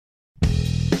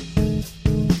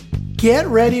Get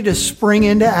ready to spring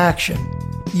into action.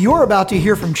 You're about to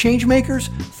hear from changemakers,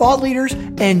 thought leaders,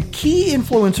 and key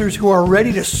influencers who are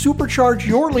ready to supercharge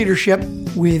your leadership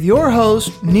with your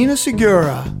host, Nina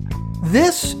Segura.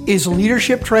 This is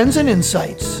Leadership Trends and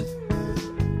Insights.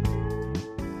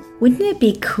 Wouldn't it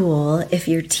be cool if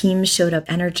your team showed up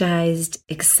energized,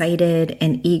 excited,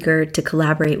 and eager to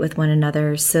collaborate with one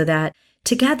another so that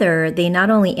together they not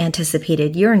only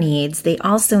anticipated your needs, they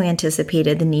also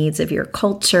anticipated the needs of your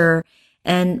culture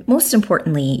and, most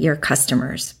importantly, your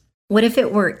customers? What if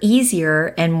it were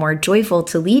easier and more joyful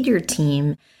to lead your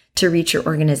team to reach your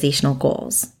organizational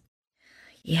goals?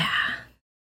 Yeah.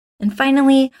 And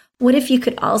finally, what if you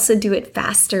could also do it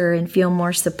faster and feel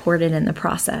more supported in the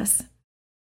process?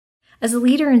 As a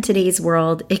leader in today's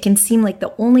world, it can seem like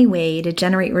the only way to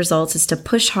generate results is to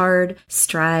push hard,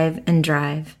 strive, and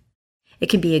drive. It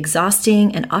can be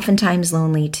exhausting and oftentimes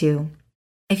lonely too.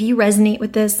 If you resonate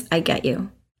with this, I get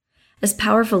you. As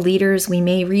powerful leaders, we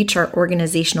may reach our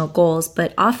organizational goals,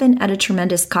 but often at a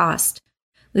tremendous cost,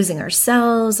 losing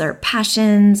ourselves, our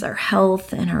passions, our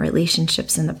health, and our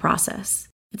relationships in the process.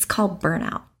 It's called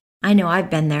burnout. I know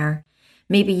I've been there.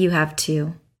 Maybe you have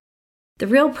too. The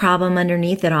real problem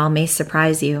underneath it all may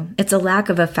surprise you. It's a lack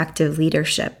of effective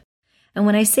leadership. And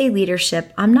when I say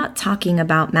leadership, I'm not talking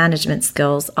about management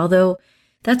skills, although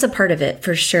that's a part of it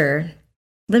for sure.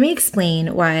 Let me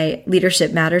explain why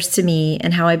leadership matters to me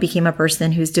and how I became a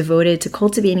person who's devoted to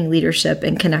cultivating leadership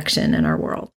and connection in our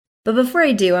world. But before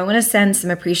I do, I want to send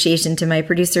some appreciation to my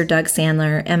producer, Doug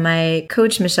Sandler, and my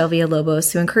coach, Michelle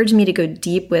Villalobos, who encouraged me to go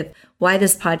deep with why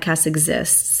this podcast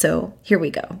exists. So here we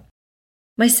go.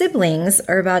 My siblings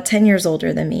are about 10 years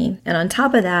older than me, and on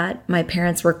top of that, my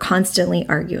parents were constantly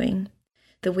arguing.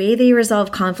 The way they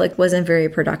resolved conflict wasn't very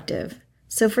productive.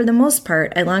 So for the most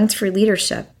part, I longed for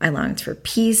leadership. I longed for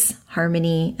peace,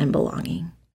 harmony, and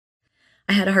belonging.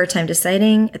 I had a hard time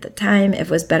deciding at the time if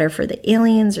it was better for the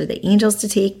aliens or the angels to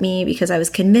take me because I was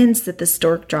convinced that the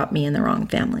stork dropped me in the wrong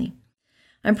family.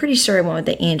 I'm pretty sure I went with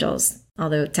the angels,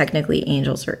 although technically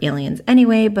angels are aliens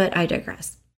anyway, but I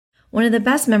digress. One of the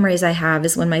best memories I have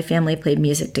is when my family played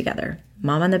music together.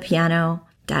 Mom on the piano,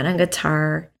 dad on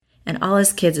guitar, and all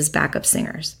us kids as backup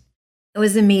singers. It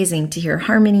was amazing to hear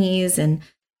harmonies and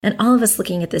all of us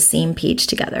looking at the same page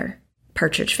together,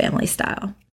 Partridge Family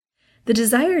style. The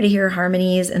desire to hear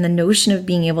harmonies and the notion of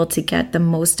being able to get the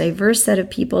most diverse set of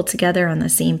people together on the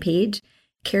same page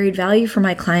carried value for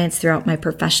my clients throughout my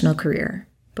professional career,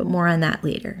 but more on that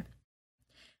later.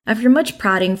 After much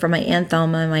prodding from my Aunt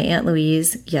Thelma and my Aunt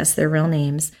Louise, yes, their real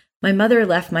names, my mother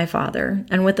left my father,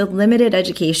 and with a limited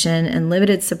education and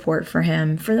limited support for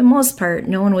him, for the most part,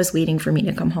 no one was waiting for me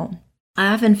to come home. I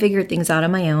often figured things out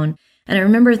on my own, and I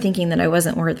remember thinking that I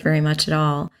wasn't worth very much at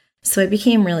all, so I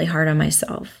became really hard on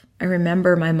myself. I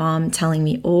remember my mom telling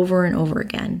me over and over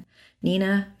again,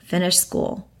 Nina, finish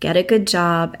school, get a good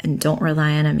job, and don't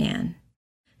rely on a man.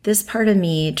 This part of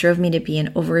me drove me to be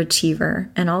an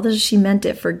overachiever, and although she meant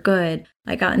it for good,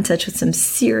 I got in touch with some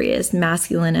serious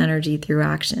masculine energy through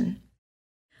action.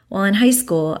 While in high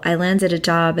school, I landed a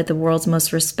job at the world's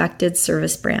most respected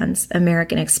service brands,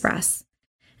 American Express.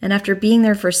 And after being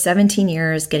there for 17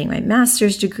 years, getting my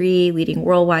master's degree, leading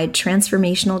worldwide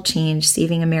transformational change,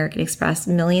 saving American Express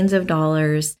millions of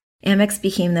dollars, Amex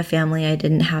became the family I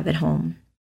didn't have at home.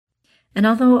 And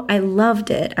although I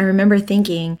loved it, I remember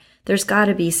thinking, there's got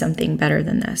to be something better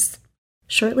than this.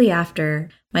 Shortly after,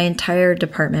 my entire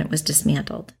department was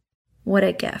dismantled. What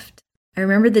a gift. I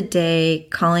remember the day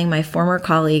calling my former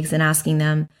colleagues and asking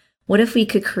them, what if we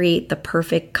could create the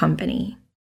perfect company?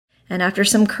 And after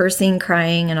some cursing,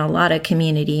 crying, and a lot of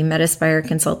community, Metaspire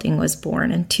Consulting was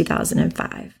born in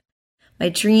 2005. My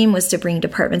dream was to bring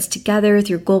departments together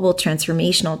through global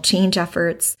transformational change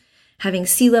efforts, having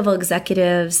C-level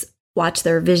executives watch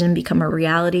their vision become a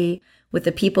reality with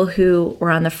the people who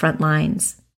were on the front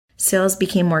lines. Sales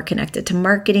became more connected to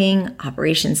marketing,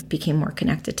 operations became more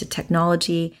connected to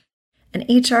technology, and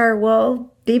HR,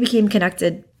 well, they became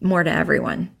connected more to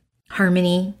everyone.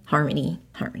 Harmony, harmony,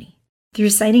 harmony.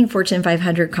 Through citing Fortune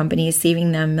 500 companies,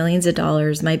 saving them millions of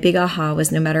dollars, my big aha was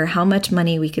no matter how much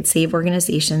money we could save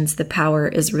organizations, the power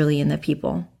is really in the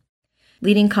people.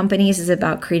 Leading companies is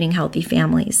about creating healthy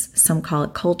families. Some call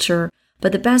it culture,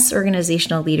 but the best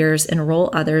organizational leaders enroll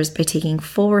others by taking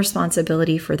full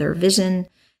responsibility for their vision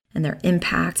and their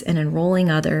impact and enrolling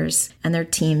others and their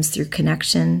teams through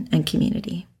connection and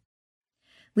community.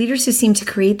 Leaders who seem to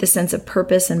create the sense of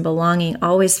purpose and belonging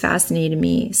always fascinated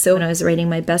me. So when I was writing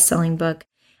my best-selling book,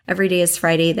 Every Day is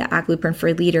Friday, The Act Blueprint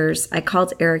for Leaders, I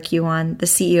called Eric Yuan, the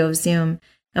CEO of Zoom,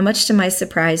 and much to my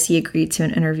surprise, he agreed to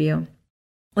an interview.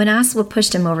 When asked what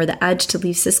pushed him over the edge to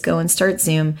leave Cisco and start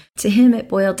Zoom, to him it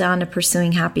boiled down to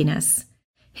pursuing happiness,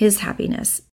 his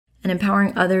happiness, and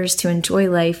empowering others to enjoy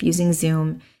life using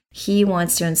Zoom. He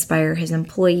wants to inspire his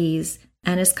employees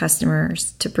and his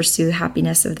customers to pursue the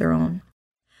happiness of their own.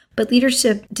 But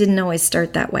leadership didn't always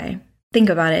start that way. Think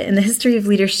about it. In the history of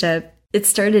leadership, it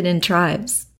started in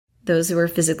tribes. Those who were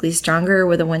physically stronger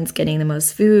were the ones getting the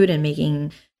most food and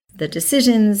making the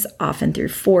decisions, often through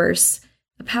force,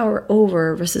 a power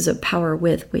over versus a power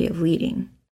with way of leading.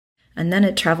 And then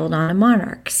it traveled on to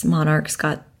monarchs. Monarchs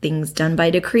got things done by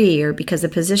decree or because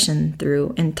of position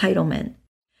through entitlement,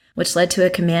 which led to a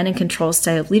command and control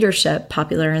style of leadership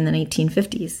popular in the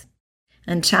 1950s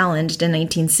and challenged in the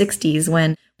 1960s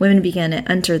when women began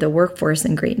to enter the workforce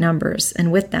in great numbers,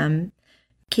 and with them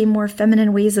came more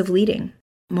feminine ways of leading.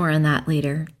 More on that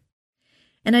later.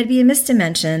 And I'd be amiss to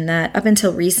mention that up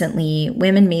until recently,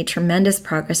 women made tremendous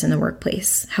progress in the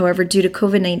workplace. However, due to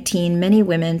COVID-19, many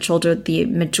women shouldered the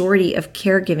majority of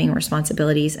caregiving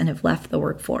responsibilities and have left the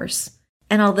workforce.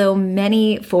 And although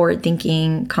many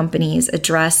forward-thinking companies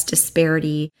address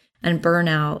disparity and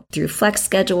burnout through flex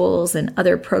schedules and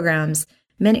other programs,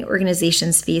 many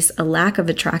organizations face a lack of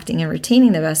attracting and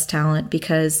retaining the best talent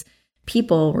because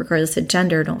people, regardless of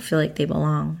gender, don't feel like they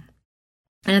belong.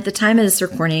 And at the time of this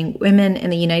recording, women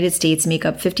in the United States make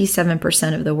up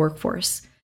 57% of the workforce.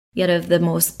 Yet of the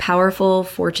most powerful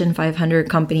Fortune 500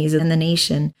 companies in the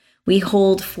nation, we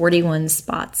hold 41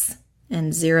 spots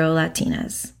and 0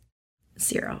 Latinas.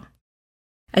 0.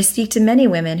 I speak to many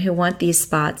women who want these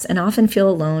spots and often feel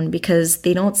alone because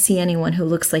they don't see anyone who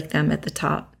looks like them at the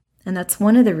top. And that's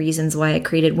one of the reasons why I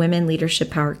created Women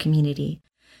Leadership Power Community,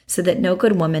 so that no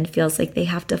good woman feels like they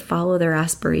have to follow their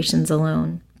aspirations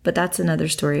alone. But that's another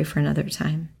story for another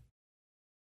time.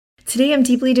 Today, I'm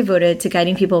deeply devoted to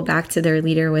guiding people back to their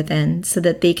leader within so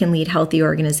that they can lead healthy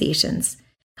organizations.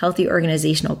 Healthy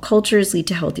organizational cultures lead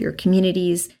to healthier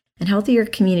communities, and healthier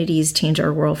communities change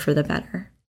our world for the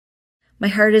better. My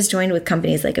heart is joined with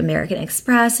companies like American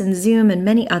Express and Zoom and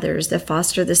many others that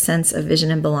foster the sense of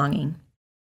vision and belonging.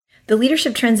 The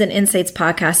Leadership Trends and Insights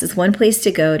podcast is one place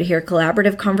to go to hear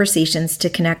collaborative conversations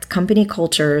to connect company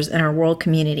cultures and our world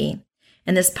community.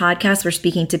 In this podcast, we're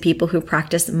speaking to people who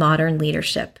practice modern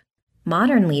leadership.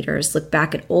 Modern leaders look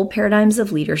back at old paradigms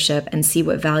of leadership and see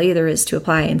what value there is to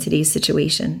apply in today's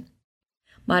situation.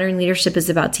 Modern leadership is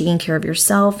about taking care of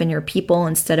yourself and your people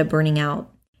instead of burning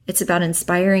out. It's about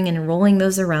inspiring and enrolling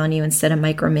those around you instead of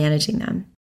micromanaging them,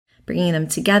 bringing them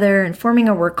together and forming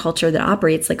a work culture that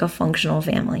operates like a functional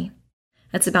family.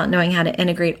 It's about knowing how to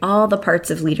integrate all the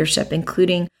parts of leadership,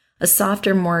 including a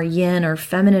softer, more yin or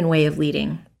feminine way of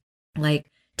leading, like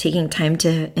taking time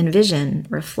to envision,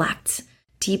 reflect,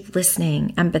 deep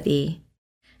listening, empathy,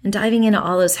 and diving into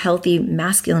all those healthy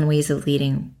masculine ways of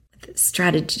leading with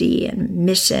strategy and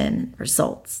mission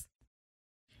results.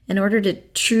 In order to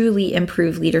truly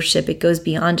improve leadership, it goes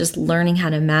beyond just learning how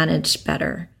to manage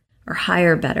better or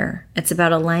hire better. It's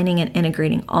about aligning and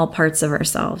integrating all parts of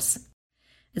ourselves.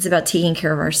 It's about taking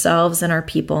care of ourselves and our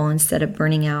people instead of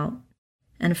burning out.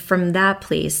 And from that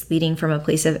place, leading from a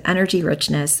place of energy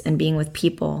richness and being with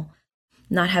people,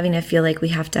 not having to feel like we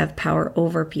have to have power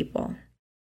over people.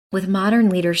 With modern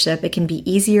leadership, it can be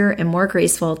easier and more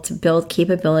graceful to build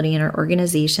capability in our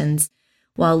organizations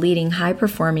while leading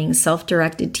high-performing,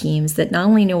 self-directed teams that not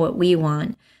only know what we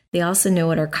want, they also know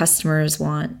what our customers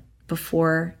want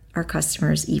before our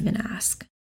customers even ask.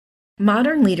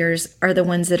 Modern leaders are the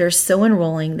ones that are so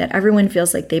enrolling that everyone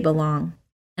feels like they belong.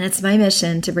 And it's my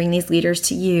mission to bring these leaders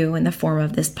to you in the form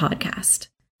of this podcast.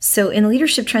 So in the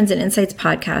Leadership Trends and Insights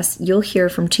podcast, you'll hear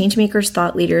from changemakers,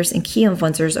 thought leaders, and key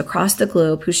influencers across the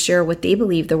globe who share what they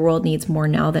believe the world needs more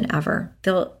now than ever.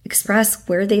 They'll express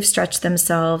where they've stretched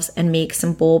themselves and make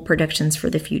some bold predictions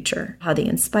for the future, how they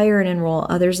inspire and enroll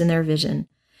others in their vision,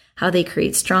 how they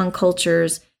create strong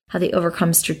cultures, how they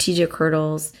overcome strategic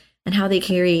hurdles, and how they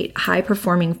create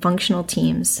high-performing functional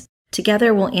teams.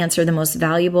 Together, we'll answer the most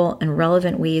valuable and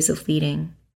relevant ways of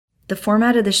leading. The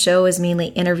format of the show is mainly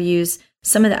interviews.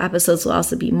 Some of the episodes will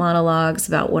also be monologues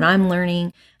about what I'm learning,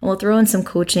 and we'll throw in some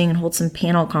coaching and hold some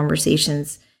panel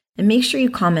conversations. And make sure you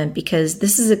comment because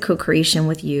this is a co-creation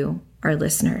with you, our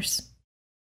listeners.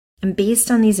 And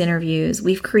based on these interviews,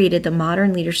 we've created the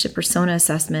Modern Leadership Persona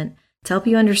Assessment to help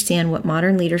you understand what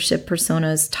modern leadership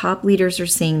personas top leaders are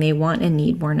saying they want and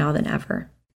need more now than ever.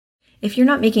 If you're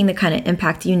not making the kind of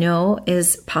impact you know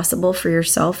is possible for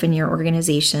yourself and your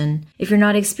organization, if you're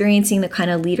not experiencing the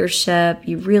kind of leadership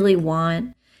you really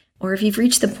want, or if you've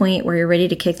reached the point where you're ready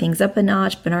to kick things up a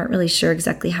notch but aren't really sure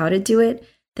exactly how to do it,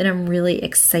 then I'm really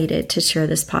excited to share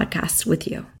this podcast with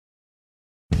you.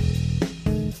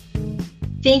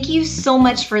 Thank you so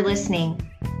much for listening.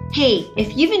 Hey,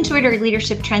 if you've enjoyed our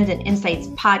Leadership Trends and Insights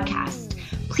podcast,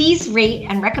 please rate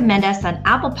and recommend us on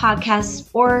Apple Podcasts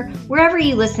or wherever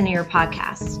you listen to your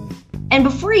podcasts. And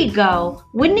before you go,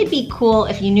 wouldn't it be cool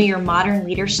if you knew your modern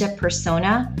leadership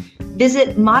persona?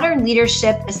 Visit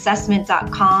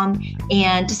modernleadershipassessment.com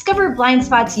and discover blind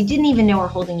spots you didn't even know were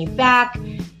holding you back,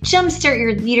 jumpstart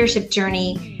your leadership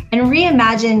journey, and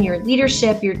reimagine your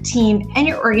leadership, your team, and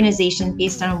your organization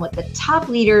based on what the top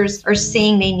leaders are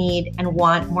saying they need and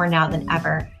want more now than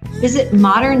ever. Visit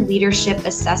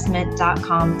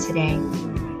modernleadershipassessment.com today.